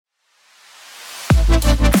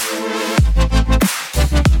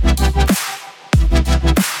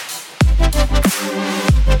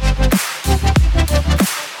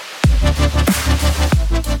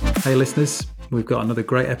listeners. We've got another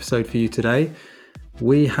great episode for you today.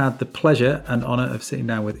 We had the pleasure and honour of sitting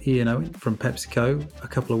down with Ian Owen from PepsiCo a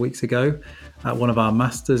couple of weeks ago at one of our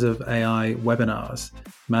Masters of AI webinars,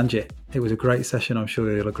 Manjit. It was a great session, I'm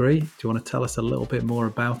sure you'll agree. Do you want to tell us a little bit more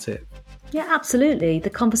about it? Yeah, absolutely. The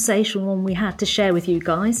conversation one we had to share with you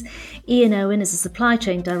guys. Ian Owen is a supply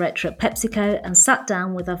chain director at PepsiCo and sat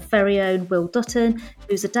down with our very own Will Dutton,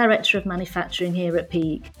 who's a director of manufacturing here at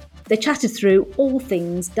Peak. They chatted through all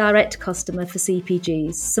things direct to customer for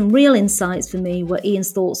CPGs. Some real insights for me were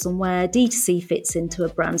Ian's thoughts on where D2C fits into a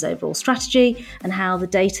brand's overall strategy and how the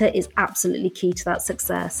data is absolutely key to that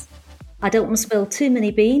success. I don't want to spill too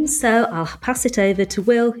many beans, so I'll pass it over to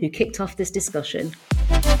Will, who kicked off this discussion.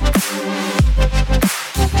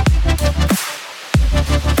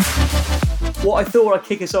 What I thought I'd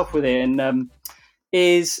kick us off with, Ian,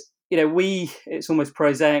 is, it's almost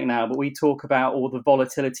prosaic now, but we talk about all the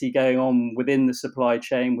volatility going on within the supply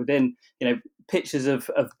chain, within, pictures of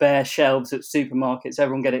bare shelves at supermarkets,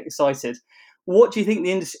 everyone getting excited. What do you think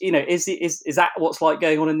the industry, is that what's like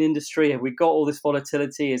going on in the industry? Have we got all this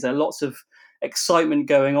volatility? Is there lots of excitement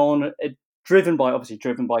going on, driven by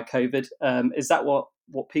COVID? Is that what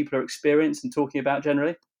people are experiencing and talking about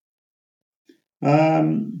generally?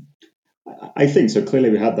 I think so.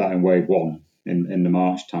 Clearly, we had that in wave one in the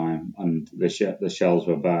March time, and the shelves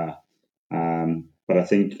were bare. But I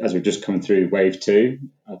think as we've just come through wave two,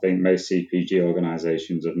 I think most CPG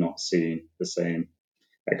organisations have not seen the same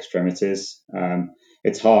extremities.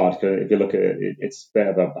 It's hard because if you look at it, it's a bit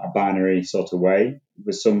of a binary sort of way.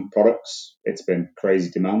 With some products, it's been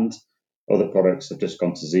crazy demand. Other products have just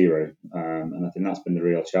gone to zero, and I think that's been the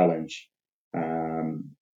real challenge.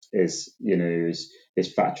 Is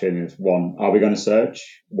factoring of one, are we going to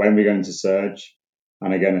surge? When are we going to surge?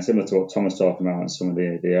 And again, similar to what Tom was talking about in some of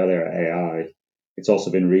the earlier AI, it's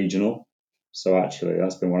also been regional. So actually,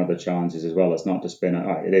 that's been one of the challenges as well. It's not just been,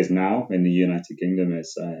 it is now in the United Kingdom,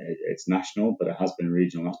 it's national, but it has been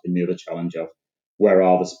regional. That's been the other challenge of where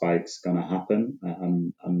are the spikes going to happen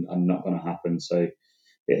and not going to happen. So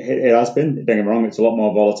it has been, don't get me wrong, it's a lot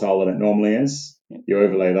more volatile than it normally is. You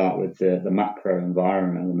overlay that with the macro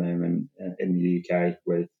environment at the moment in the UK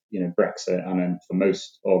with Brexit, and then for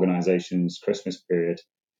most organisations, Christmas period,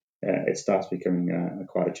 it starts becoming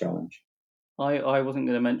quite a challenge. I wasn't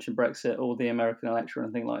going to mention Brexit or the American election or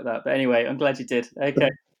anything like that, but anyway, I'm glad you did. Okay,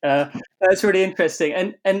 that's really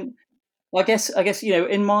interesting. And I guess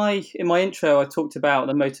in my intro, I talked about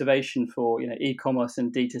the motivation for e-commerce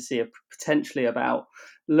and D2C potentially about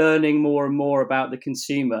learning more and more about the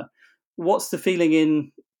consumer. What's the feeling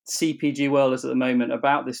in CPG world at the moment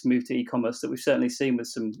about this move to e-commerce that we've certainly seen with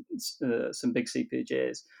some big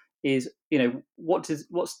CPGs? Is what do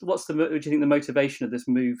you think the motivation of this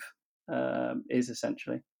move is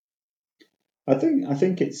essentially? I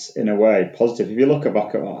think it's in a way positive. If you look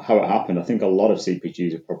back at how it happened, I think a lot of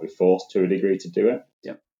CPGs are probably forced to a degree to do it.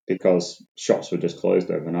 Yeah. Because shops were just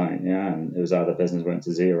closed overnight, and it was either business went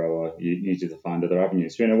to zero or you needed to find other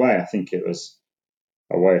avenues. So in a way, I think it was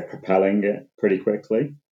a way of propelling it pretty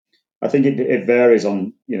quickly. I think it varies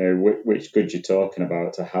on which goods you're talking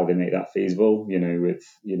about to how they make that feasible.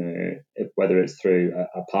 Whether it's through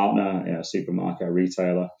a partner, a supermarket, a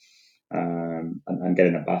retailer, and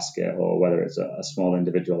getting a basket, or whether it's a small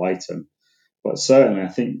individual item. But certainly, I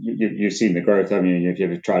think you've seen the growth, haven't you? If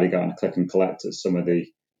you've tried to go on click and collect at some of the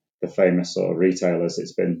famous sort of retailers,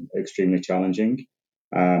 it's been extremely challenging.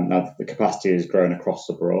 Now the capacity has grown across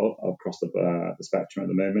the spectrum at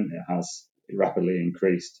the moment. It has rapidly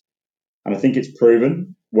increased, and I think it's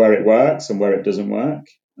proven where it works and where it doesn't work.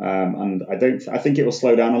 And I think it will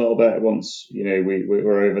slow down a little bit once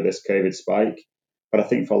we're over this COVID spike. But I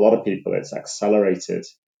think for a lot of people, it's accelerated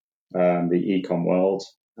the e-com world.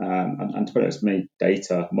 And to put it, it's made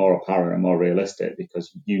data more apparent and more realistic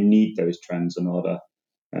because you need those trends in order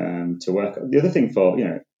to work. The other thing for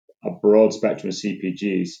a broad spectrum of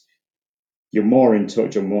CPGs, you're more in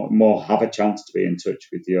touch or more have a chance to be in touch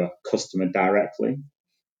with your customer directly,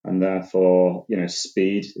 and therefore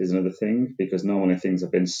speed is another thing, because normally things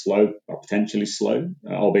have been slow or potentially slow,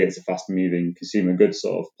 albeit it's a fast moving consumer goods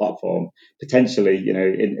sort of platform. Potentially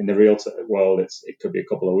in the real world it could be a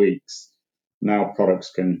couple of weeks. Now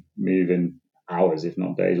products can move in hours, if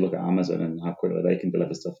not days. Look at Amazon and how quickly they can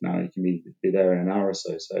deliver stuff now. You can be there in an hour or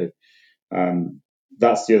so. So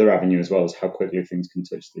that's the other avenue as well, is how quickly things can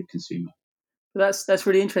touch the consumer. That's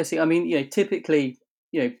really interesting. I mean, typically,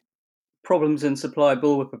 problems in supply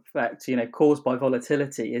bullwhip effect, caused by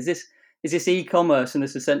volatility. Is this e-commerce and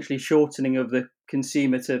this essentially shortening of the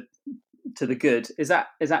consumer to the good? Is that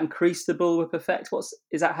increased the bullwhip effect?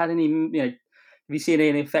 Is that had any you seen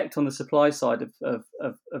any effect on the supply side of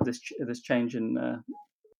this change in?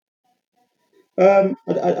 I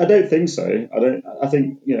don't think so. I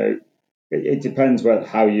think it depends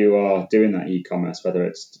how you are doing that e-commerce. Whether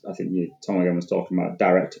it's, I think Tom again was talking about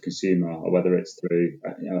direct to consumer, or whether it's through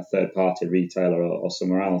a third party retailer or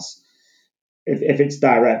somewhere else. If it's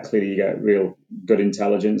directly, you get real good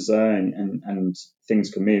intelligence there, and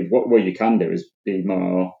things can move. What you can do is be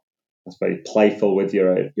more, I suppose, playful with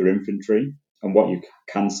your inventory, and what you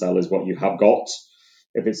can sell is what you have got.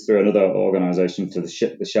 If it's through another organisation to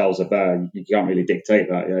the shelves are bare, you can't really dictate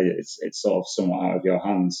that. Yeah, it's sort of somewhat out of your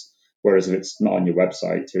hands. Whereas if it's not on your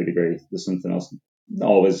website to a degree, there's something else. Not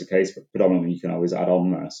always the case, but predominantly you can always add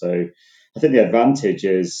on there. So I think the advantage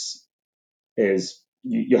is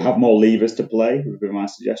you have more levers to play, would be my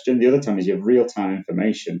suggestion. The other time is you have real-time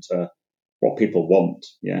information to what people want.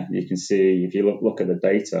 Yeah, you can see if you look at the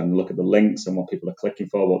data and look at the links and what people are clicking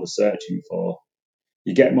for, what they're searching for,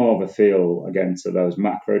 you get more of a feel again to those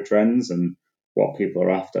macro trends and what people are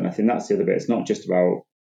after. And I think that's the other bit. It's not just about,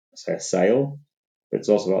 say, a sale, but it's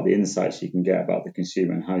also about the insights you can get about the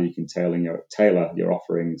consumer and how you can tailor your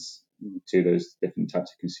offerings to those different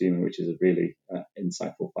types of consumer, which is a really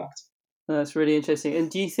insightful fact. That's really interesting. And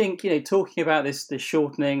do you think, talking about this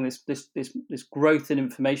shortening, this growth in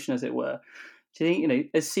information, as it were, do you think,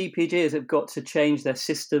 as CPGs have got to change their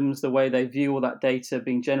systems, the way they view all that data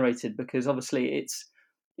being generated, because obviously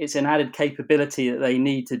it's an added capability that they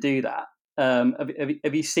need to do that.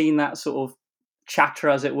 Have you seen that sort of chatter,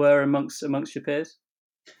 as it were, amongst your peers?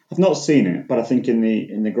 I've not seen it, but I think in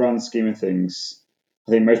the grand scheme of things,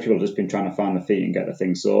 I think most people have just been trying to find the feet and get the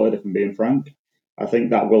thing sorted, if I'm being frank. I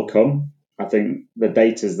think that will come. I think the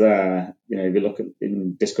data's there. If you look at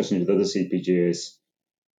in discussions with other CPGs,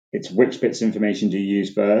 it's which bits of information do you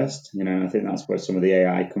use first? I think that's where some of the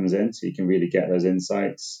AI comes in, so you can really get those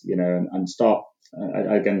insights, and start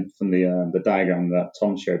again from the diagram that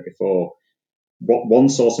Tom showed before. What one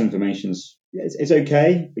source of information is it's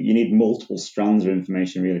okay, but you need multiple strands of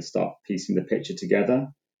information really to start piecing the picture together.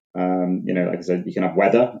 Like I said, you can have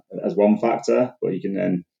weather as one factor, but you can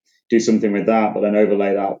then do something with that, but then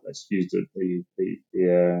overlay that. Let's use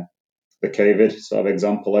the COVID sort of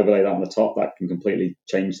example, overlay that on the top. That can completely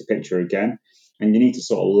change the picture again. And you need to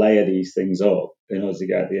sort of layer these things up in order to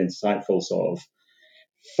get the insightful sort of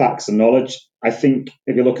facts and knowledge. I think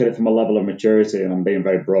if you look at it from a level of maturity, and I'm being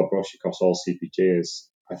very broad brush across all CPGs,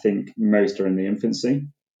 I think most are in the infancy.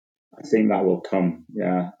 I think that will come.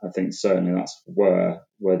 Yeah, I think certainly that's where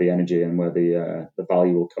the energy and where the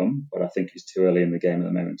value will come. But I think it's too early in the game at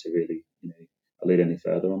the moment to really lead any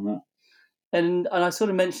further on that. And I sort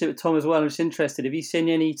of mentioned it with Tom as well. I'm just interested. Have you seen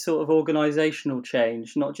any sort of organisational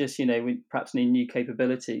change? Not just we perhaps need new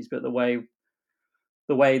capabilities, but the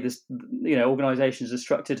way this organisations are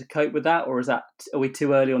structured to cope with that, or are we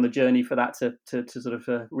too early on the journey for that to sort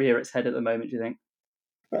of rear its head at the moment? Do you think?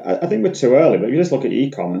 I think we're too early, but if you just look at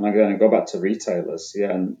e-com and again go back to retailers,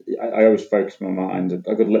 and I always focus my mind.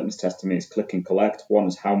 A good litmus test to me is click and collect. One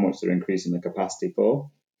is how much they're increasing the capacity for,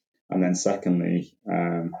 and then secondly,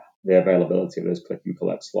 the availability of those click and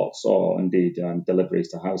collect slots, or indeed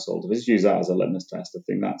deliveries to households. If I just use that as a litmus test, I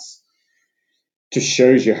think that's just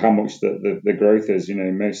shows you how much the growth is.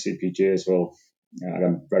 Most CPGs will,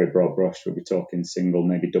 again, very broad brush, we'll be talking single,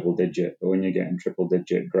 maybe double digit, but when you're getting triple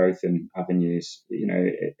digit growth in avenues,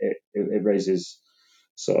 it raises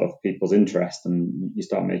sort of people's interest and you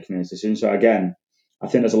start making those decisions. So again, I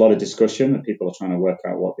think there's a lot of discussion that people are trying to work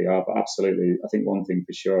out what they are, but absolutely, I think one thing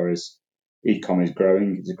for sure is e-com is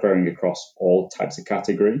growing. It's growing across all types of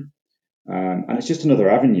category. And it's just another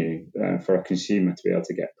avenue for a consumer to be able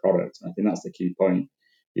to get product. I think that's the key point.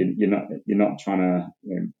 You're not trying to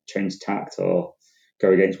change tact or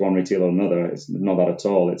go against one retailer or another. It's not that at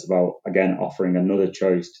all. It's about, again, offering another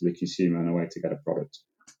choice to the consumer and a way to get a product.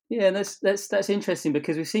 Yeah, and that's interesting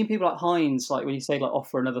because we've seen people like Heinz, like when you say like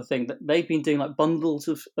offer another thing, that they've been doing like bundles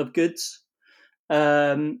of goods.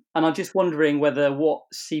 And I'm just wondering whether what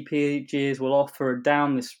CPGs will offer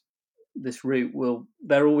down this route will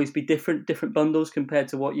there always be different bundles compared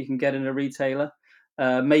to what you can get in a retailer.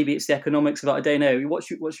 Maybe it's the economics of it. I don't know.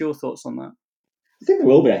 What's your thoughts on that? I think there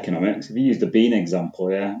will be economics. If you use the bean example,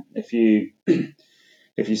 if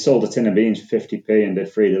you sold a tin of beans for 50p and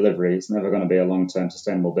did free delivery, it's never going to be a long-term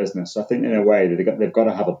sustainable business. So I think in a way they've got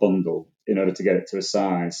to have a bundle in order to get it to a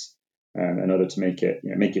size, in order to make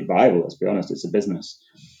it viable. Let's be honest, it's a business.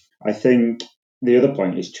 I think the other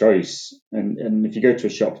point is choice. And if you go to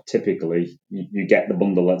a shop, typically you get the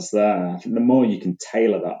bundle that's there. I think the more you can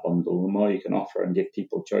tailor that bundle, the more you can offer and give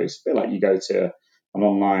people choice. A bit like you go to an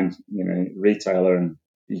online retailer and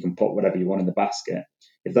you can put whatever you want in the basket.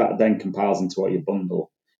 If that then compiles into what you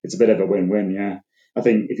bundle, it's a bit of a win-win. Yeah, I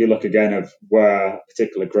think if you look again of where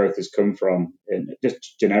particular growth has come from,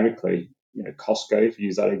 just generically, Costco, if you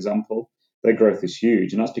use that example, their growth is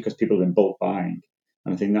huge, and that's because people have been bulk buying.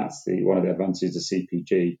 And I think that's one of the advantages of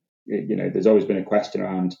CPG. There's always been a question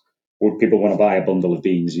around, would people want to buy a bundle of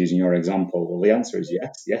beans, using your example? Well, the answer is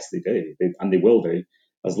yes, they do, and they will do,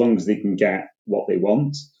 as long as they can get what they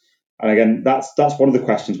want. And again, that's one of the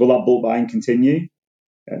questions. Will that bulk buying continue?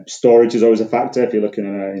 Storage is always a factor if you're looking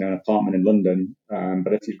at an apartment in London.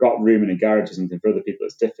 But if you've got room in a garage or something, for other people,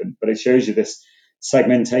 it's different. But it shows you this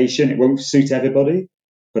segmentation. It won't suit everybody,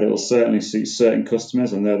 but it will certainly suit certain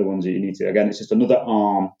customers, and they're the ones that you need to. Again, it's just another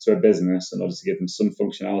arm to a business in order to give them some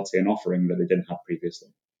functionality and offering that they didn't have previously.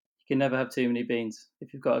 You can never have too many beans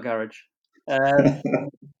if you've got a garage.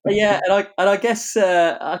 Yeah, and I guess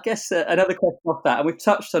another question off that, and we've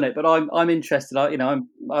touched on it, but I'm interested. I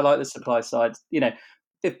like the supply side.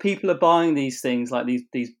 If people are buying these things like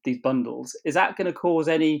these bundles, is that going to cause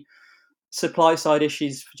any supply side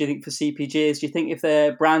issues? Do you think for CPGs? Do you think if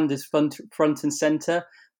their brand is front and center,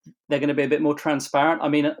 they're going to be a bit more transparent? I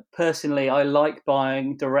mean, personally, I like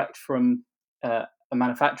buying direct from a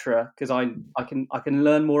manufacturer because I can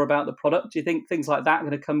learn more about the product. Do you think things like that are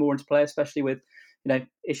going to come more into play, especially with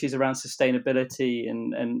issues around sustainability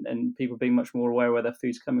and people being much more aware where their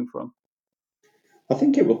food's coming from? I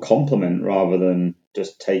think it will complement rather than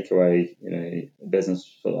just take away, business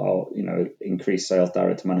for increase sales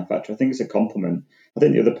direct to manufacturer. I think it's a complement. I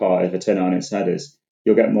think the other part, if I turn it on its head, is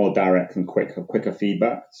you'll get more direct and quicker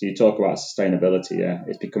feedback. So you talk about sustainability,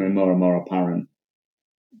 it's becoming more and more apparent.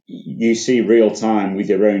 You see real time with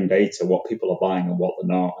your own data what people are buying and what they're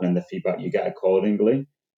not, and then the feedback you get accordingly.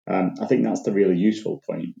 I think that's the really useful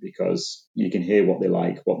point, because you can hear what they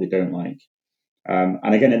like, what they don't like.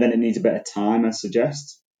 And again, then it needs a bit of time, I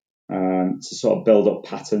suggest, to sort of build up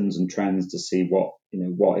patterns and trends to see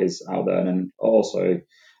what is out there, and then also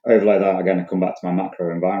overlay that. Again, I come back to my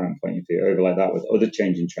macro environment point of view. Overlay that with other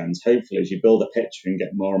changing trends. Hopefully, as you build a picture and get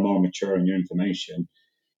more and more mature in your information,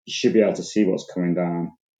 you should be able to see what's coming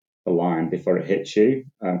down the line before it hits you.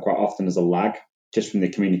 Quite often, there's a lag just from the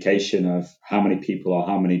communication of how many people or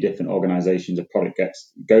how many different organisations a product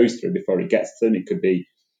goes through before it gets to them. It could be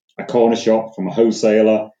a corner shop, from a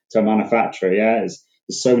wholesaler to a manufacturer. There's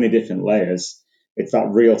so many different layers. It's that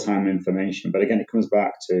real-time information. But again, it comes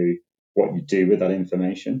back to what you do with that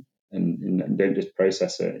information, and don't just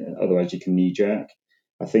process it. Otherwise, you can knee-jerk.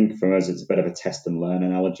 I think for us, it's a bit of a test and learn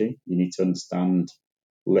analogy. You need to understand,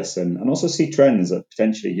 listen, and also see trends that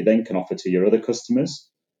potentially you then can offer to your other customers,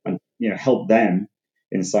 and help them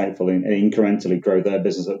insightfully and incrementally grow their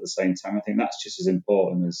business at the same time. I think that's just as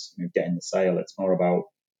important as getting the sale. It's more about,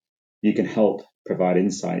 you can help provide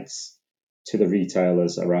insights to the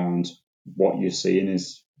retailers around what you're seeing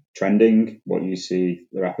is trending, what you see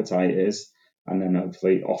their appetite is, and then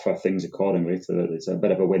hopefully offer things accordingly, so that it's a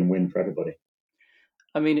bit of a win-win for everybody.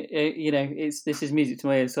 I mean, this is music to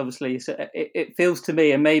my ears. Obviously, so it feels to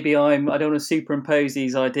me, and maybe I don't want to superimpose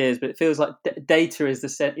these ideas, but it feels like data is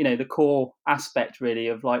the core aspect really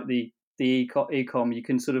of like the e-com. You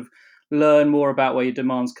can sort of learn more about where your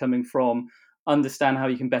demand's coming from, understand how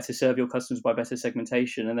you can better serve your customers by better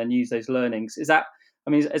segmentation, and then use those learnings. Is that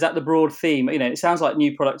the broad theme? It sounds like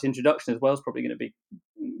new product introduction as well is probably going to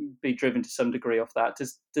be driven to some degree off that.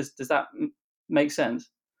 Does that make sense?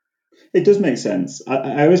 It does make sense. I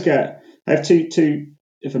have two,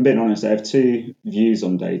 if I'm being honest, I have two views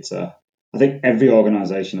on data. I think every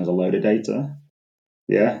organization has a load of data.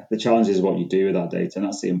 Yeah. The challenge is what you do with that data, and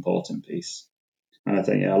that's the important piece. And I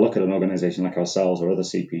think, I look at an organization like ourselves or other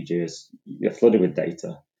CPGs, you're flooded with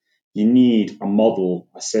data. You need a model,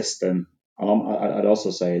 a system, and I'd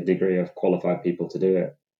also say a degree of qualified people to do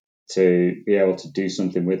it, to be able to do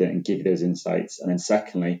something with it and give you those insights. And then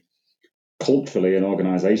secondly, culturally and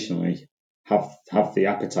organizationally, have the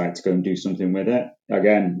appetite to go and do something with it.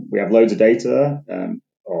 Again, we have loads of data,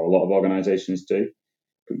 or a lot of organizations do.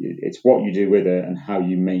 But it's what you do with it and how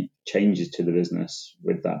you make changes to the business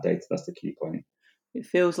with that data. That's the key point. It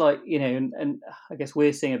feels like, and I guess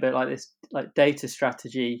we're seeing a bit like this, like data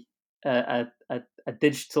strategy, a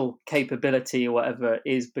digital capability or whatever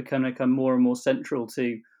is becoming more and more central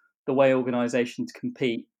to the way organizations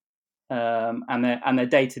compete, and their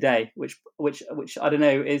day to day, which I don't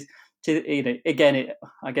know is, again,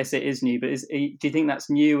 I guess it is new, but do you think that's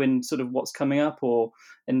new in sort of what's coming up,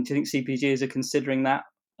 and do you think CPGs are considering that,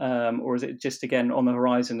 or is it just again on the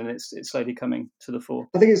horizon and it's slowly coming to the fore?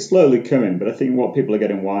 I think it's slowly coming, but I think what people are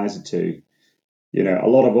getting wiser to, a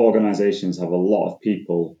lot of organizations have a lot of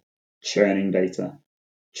people churning data.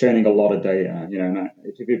 churning a lot of data. And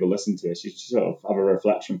if people listen to this, you just sort of have a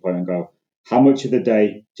reflection point and go, how much of the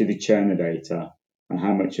day do they churn the data, and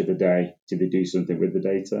how much of the day do they do something with the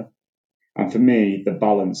data? And for me, the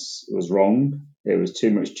balance was wrong. It was too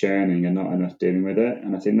much churning and not enough dealing with it.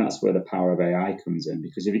 And I think that's where the power of AI comes in,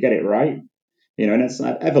 because if you get it right, and it's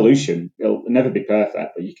like evolution, it'll never be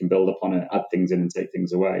perfect, but you can build upon it, add things in and take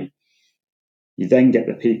things away. You then get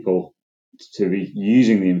the people to be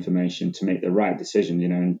using the information to make the right decision,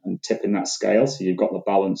 and tipping that scale. So you've got the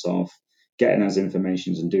balance of getting those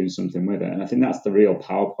informations and doing something with it. And I think that's the real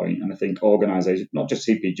PowerPoint. And I think organizations, not just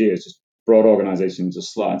CPG, it's just broad organizations are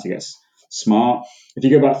starting to get smart. If you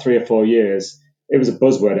go back 3 or 4 years, it was a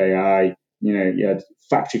buzzword AI, you had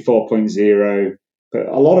Factory 4.0, but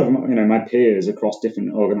a lot of my peers across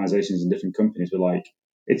different organizations and different companies were like,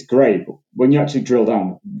 it's great, but when you actually drill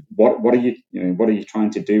down, what are you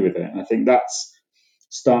trying to do with it? And I think that's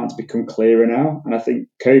starting to become clearer now. And I think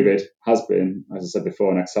COVID has been, as I said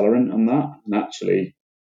before, an accelerant on that. And actually,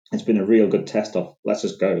 it's been a real good test of let's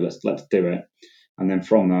just go, let's do it. And then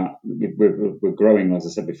from that, we're growing, as I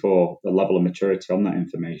said before, the level of maturity on that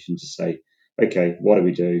information to say, okay, what do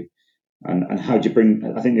we do? And how do you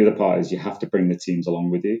bring, I think the other part is you have to bring the teams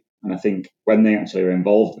along with you. And I think when they actually are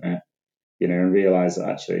involved in it, and realize that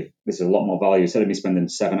actually this is a lot more value. Instead of me spending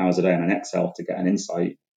 7 hours a day on an Excel to get an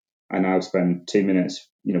insight, I now spend 2 minutes,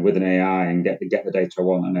 with an AI and get the data I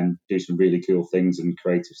want, and then do some really cool things and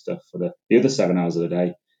creative stuff for the other 7 hours of the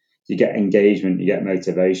day. You get engagement, you get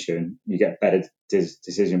motivation, you get better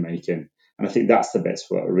decision making. And I think that's the bits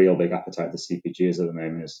where a real big appetite for CPGs at the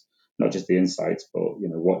moment is not just the insights, but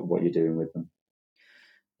what you're doing with them.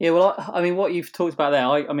 Yeah, well, I mean, what you've talked about there,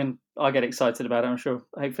 I get excited about it. I'm sure,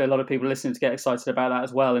 hopefully, a lot of people listening to get excited about that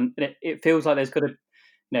as well. And it feels like there's got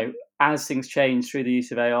to, as things change through the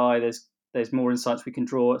use of AI, there's more insights we can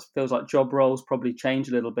draw. It feels like job roles probably change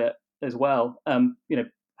a little bit as well.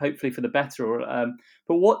 Hopefully for the better.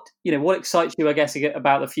 But what excites you, I guess,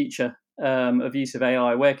 about the future of use of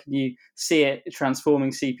AI? Where can you see it transforming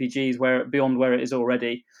CPGs beyond where it is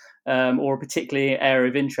already? Or a particular area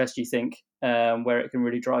of interest, you think, where it can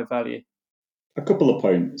really drive value? A couple of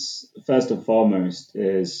points. First and foremost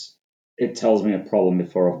is it tells me a problem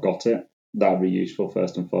before I've got it. That would be useful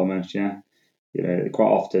first and foremost, yeah. Quite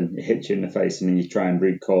often it hits you in the face and then you try and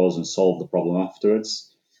root cause and solve the problem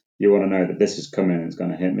afterwards. You want to know that this is coming and it's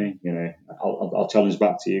going to hit me. I'll challenge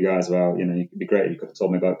back to you guys about, it'd be great if you could have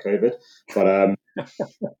told me about COVID.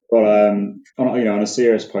 But on a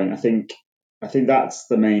serious point, I think that's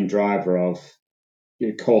the main driver of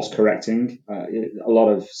course correcting. A lot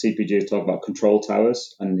of CPGs talk about control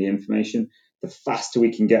towers and the information. The faster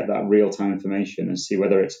we can get that real-time information and see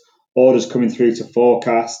whether it's orders coming through to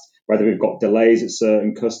forecast, whether we've got delays at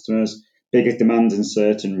certain customers, bigger demands in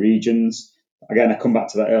certain regions. Again, I come back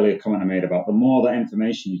to that earlier comment I made about the more that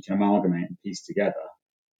information you can amalgamate and piece together,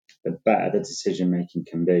 the better the decision-making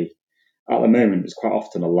can be. At the moment, it's quite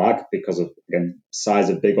often a lag because of, again, size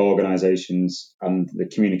of big organizations and the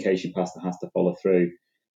communication path that has to follow through.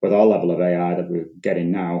 With our level of AI that we're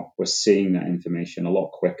getting now, we're seeing that information a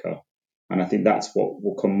lot quicker. And I think that's what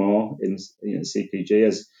will come more in CPG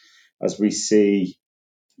as we see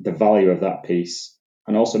the value of that piece.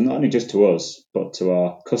 And also not only just to us, but to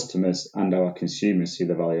our customers and our consumers see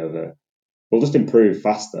the value of it. We'll just improve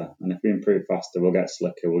faster. And if we improve faster, we'll get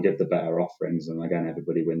slicker, we'll give the better offerings. And again,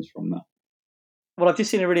 everybody wins from that. Well, I've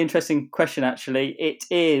just seen a really interesting question, actually. It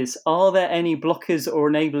is, are there any blockers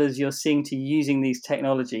or enablers you're seeing to using these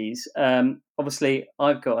technologies? Obviously,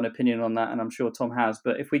 I've got an opinion on that, and I'm sure Tom has.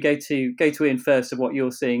 But if we go to Ian first of what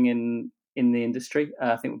you're seeing in the industry,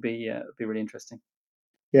 I think would be really interesting.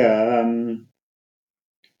 Yeah,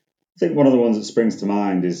 I think one of the ones that springs to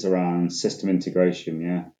mind is around system integration.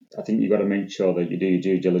 Yeah, I think you've got to make sure that you do your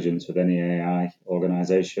due diligence with any AI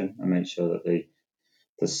organization and make sure that the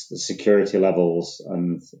security levels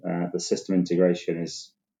and the system integration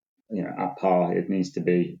is at par. It needs to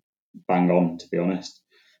be bang on, to be honest.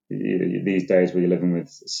 These days where you're living with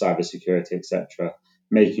cyber security, etc.,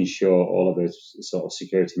 making sure all of those sort of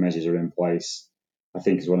security measures are in place, I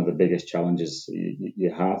think is one of the biggest challenges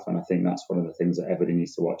you have. And I think that's one of the things that everybody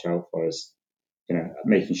needs to watch out for is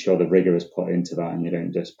making sure the rigor is put into that and you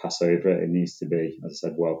don't just pass over it. It needs to be, as I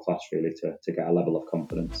said, world class really to get a level of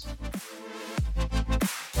confidence.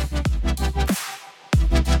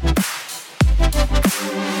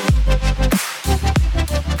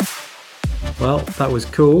 Well, that was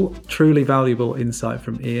cool. Truly valuable insight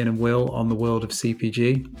from Ian and Will on the world of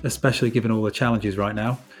CPG, especially given all the challenges right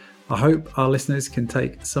now. I hope our listeners can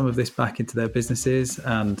take some of this back into their businesses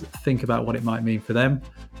and think about what it might mean for them.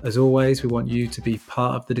 As always, we want you to be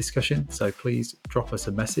part of the discussion, so please drop us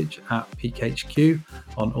a message at PeakHQ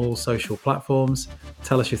on all social platforms.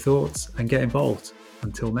 Tell us your thoughts and get involved.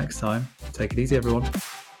 Until next time, take it easy, everyone.